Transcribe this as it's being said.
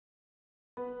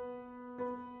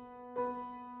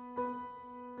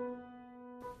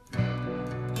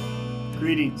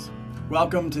Greetings.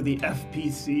 Welcome to the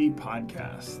FPC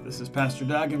podcast. This is Pastor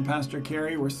Doug and Pastor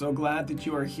Carrie. We're so glad that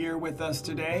you are here with us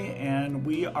today, and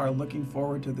we are looking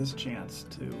forward to this chance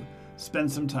to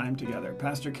spend some time together.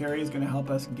 Pastor Carrie is going to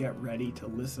help us get ready to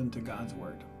listen to God's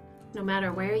Word. No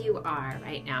matter where you are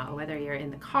right now, whether you're in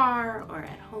the car or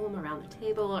at home around the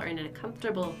table or in a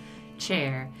comfortable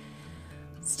chair,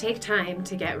 let's take time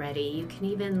to get ready. You can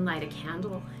even light a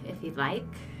candle if you'd like.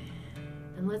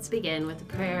 And let's begin with a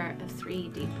prayer of 3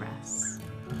 deep breaths.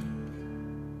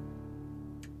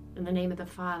 In the name of the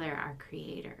Father, our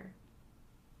Creator.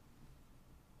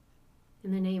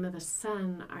 In the name of the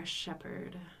Son, our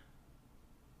Shepherd.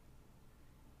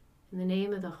 In the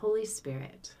name of the Holy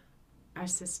Spirit, our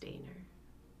Sustainer.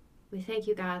 We thank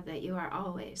you, God, that you are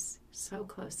always so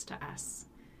close to us.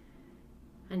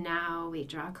 And now we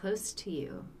draw close to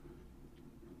you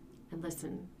and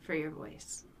listen for your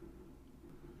voice.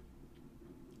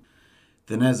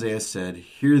 Then Isaiah said,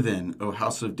 "Hear then, O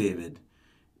house of David,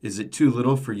 is it too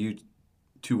little for you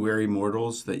to weary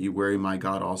mortals, that you weary my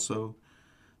God also?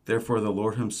 Therefore the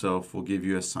Lord himself will give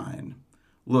you a sign.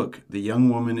 Look, the young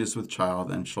woman is with child,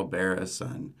 and shall bear a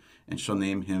son, and shall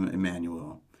name him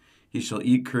Emmanuel. He shall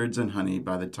eat curds and honey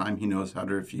by the time he knows how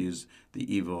to refuse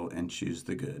the evil and choose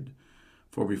the good.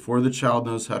 For before the child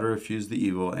knows how to refuse the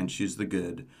evil and choose the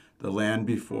good, the land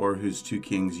before whose 2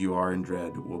 kings you are in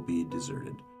dread will be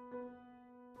deserted."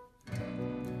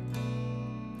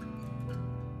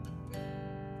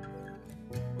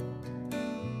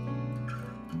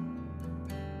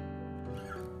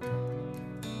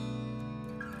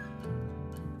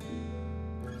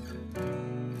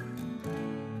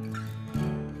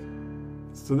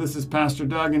 So this is Pastor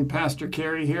Doug and Pastor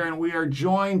Carrie here, and we are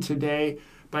joined today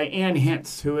by Ann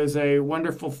Hintz, who is a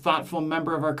wonderful, thoughtful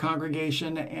member of our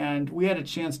congregation, and we had a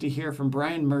chance to hear from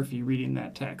Brian Murphy reading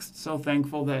that text. So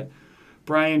thankful that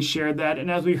Brian shared that,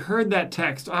 and as we heard that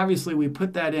text, obviously we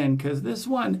put that in because this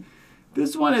one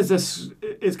is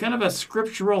kind of a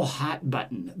scriptural hot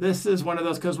button. This is one of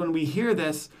those, because when we hear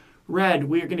this read,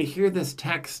 we are going to hear this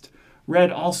text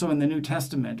read also in the New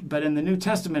Testament. But in the New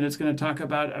Testament, it's going to talk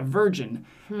about a virgin.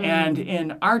 And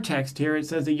in our text here, it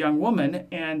says a young woman,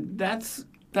 and that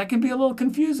can be a little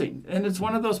confusing. And it's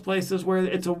one of those places where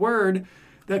it's a word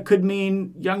that could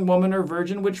mean young woman or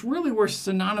virgin, which really were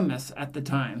synonymous at the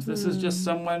times. This is just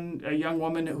a young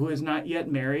woman who is not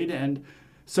yet married. And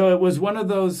so it was one of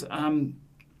those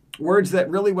words that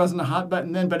really wasn't a hot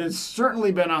button then, but it's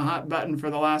certainly been a hot button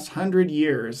for the last 100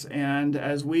 years. And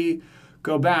as we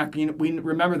go back, we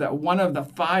remember that one of the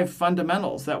 5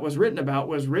 fundamentals that was written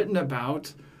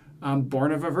about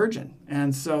born of a virgin.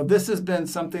 And so this has been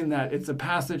something that it's a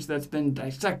passage that's been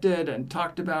dissected and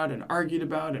talked about and argued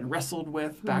about and wrestled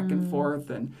with back and forth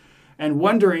and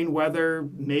wondering whether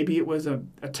maybe it was a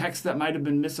text that might have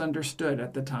been misunderstood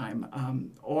at the time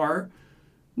or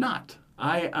not.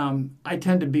 I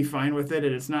tend to be fine with it,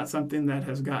 and it's not something that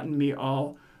has gotten me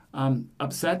all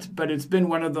upset, but it's been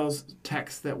one of those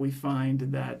texts that we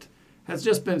find that has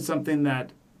just been something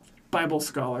that Bible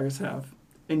scholars have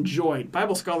enjoyed.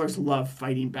 Bible scholars love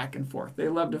fighting back and forth. They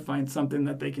love to find something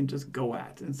that they can just go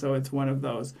at, and so it's one of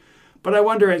those. But I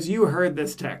wonder, as you heard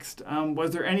this text,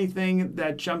 was there anything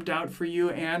that jumped out for you,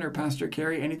 Ann or Pastor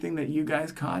Carrie? Anything that you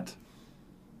guys caught?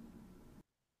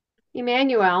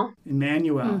 Emmanuel.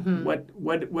 Mm-hmm.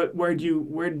 Where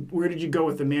did you go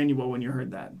with Emmanuel when you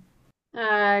heard that?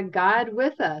 God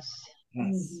with us.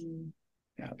 Yes.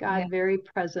 Yeah. God very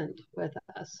present with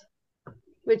us,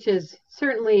 which is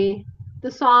certainly the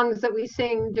songs that we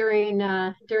sing during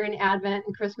Advent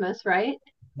and Christmas, right?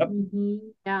 Yep. Mm-hmm.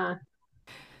 Yeah.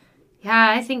 Yeah,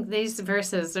 I think these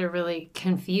verses are really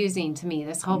confusing to me.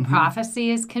 This whole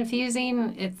prophecy is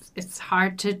confusing. It's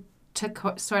hard to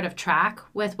sort of track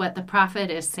with what the prophet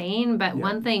is saying. But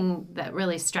one thing that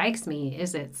really strikes me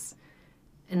is it's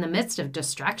in the midst of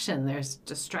destruction. There's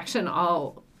destruction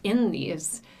all in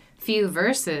these few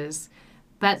verses.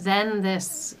 But then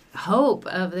this hope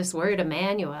of this word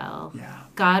Emmanuel,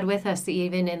 God with us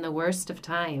even in the worst of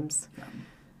times.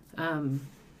 Yeah.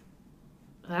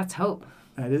 That's hope.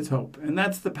 That is hope. And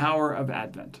that's the power of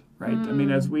Advent, right? I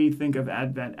mean, as we think of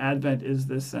Advent is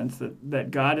this sense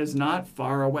that God is not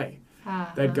far away,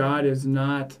 that God is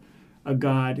not a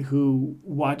God who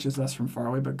watches us from far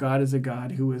away, but God is a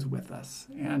God who is with us.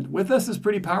 And with us is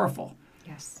pretty powerful.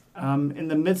 Yes. In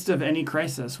the midst of any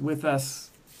crisis, with us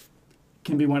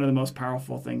can be one of the most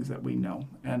powerful things that we know.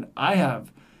 And I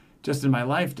have, just in my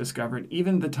life, discovered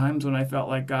even the times when I felt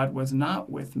like God was not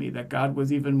with me, that God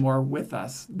was even more with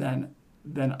us than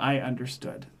I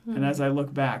understood. And as I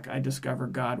look back, I discover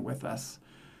God with us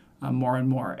more and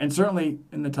more. And certainly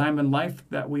in the time in life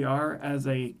that we are as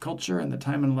a culture and the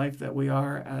time in life that we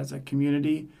are as a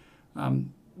community,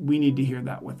 we need to hear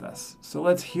that with us. So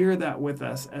let's hear that with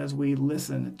us as we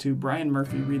listen to Brian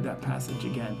Murphy read that passage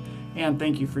again. And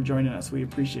thank you for joining us. We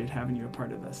appreciate having you a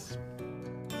part of this.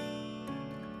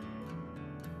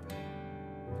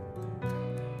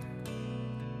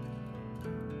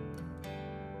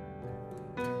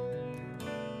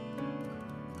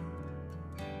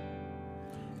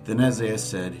 Then Isaiah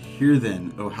said, Hear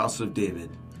then, O house of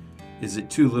David, is it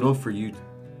too little for you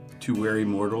to weary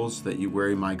mortals that you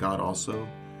weary my God also?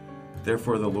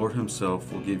 Therefore the Lord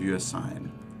himself will give you a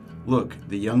sign. Look,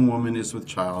 the young woman is with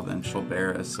child and shall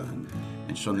bear a son,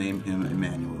 and shall name him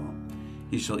Emmanuel.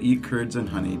 He shall eat curds and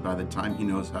honey by the time he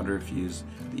knows how to refuse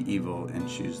the evil and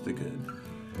choose the good.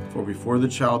 For before the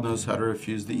child knows how to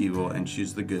refuse the evil and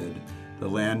choose the good, the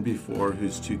land before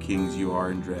whose two kings you are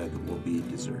in dread will be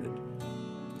deserted.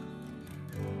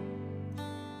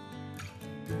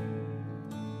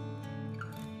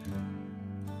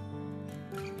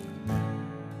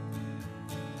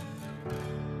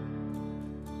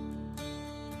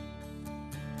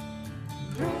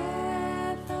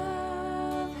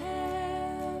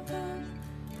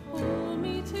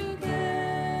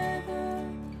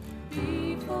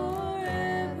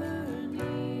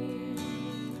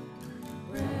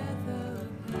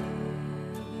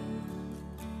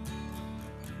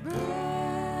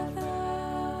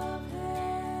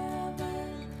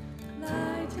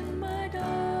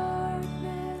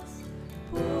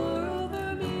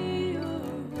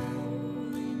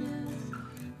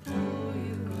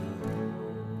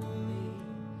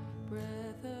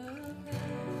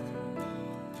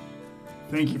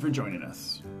 Thank you for joining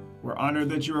us. We're honored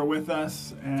that you are with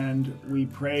us, and we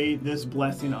pray this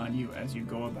blessing on you as you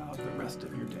go about the rest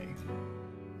of your day.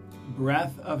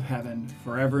 Breath of heaven,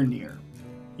 forever near,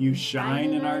 you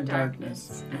shine in our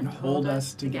darkness and hold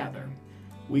us together.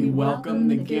 We welcome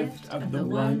the gift of the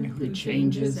one who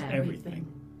changes everything.